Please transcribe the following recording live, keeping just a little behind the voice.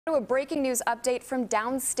A breaking news update from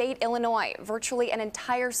downstate Illinois. Virtually an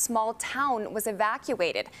entire small town was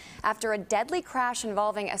evacuated after a deadly crash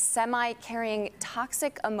involving a semi carrying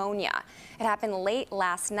toxic ammonia. It happened late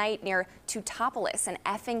last night near Teutopolis in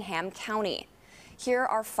Effingham County. Here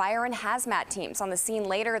are fire and hazmat teams on the scene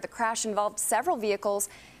later. The crash involved several vehicles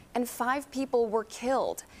and 5 people were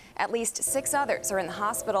killed. At least 6 others are in the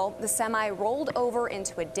hospital. The semi rolled over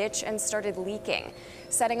into a ditch and started leaking,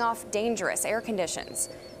 setting off dangerous air conditions.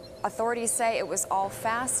 Authorities say it was all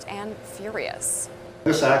fast and furious.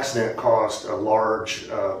 This accident caused a large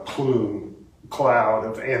cloud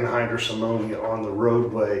of anhydrous ammonia on the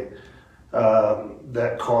roadway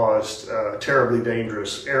that caused terribly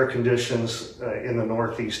dangerous air conditions in the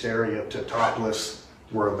northeast area. Teutopolis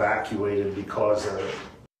were evacuated because of it.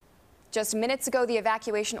 Just minutes ago, the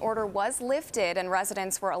evacuation order was lifted and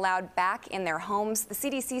residents were allowed back in their homes. The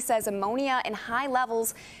CDC says ammonia in high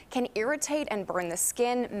levels can irritate and burn the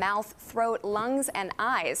skin, mouth, throat, lungs, and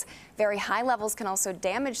eyes. Very high levels can also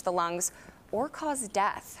damage the lungs or cause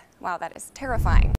death. Wow, that is terrifying.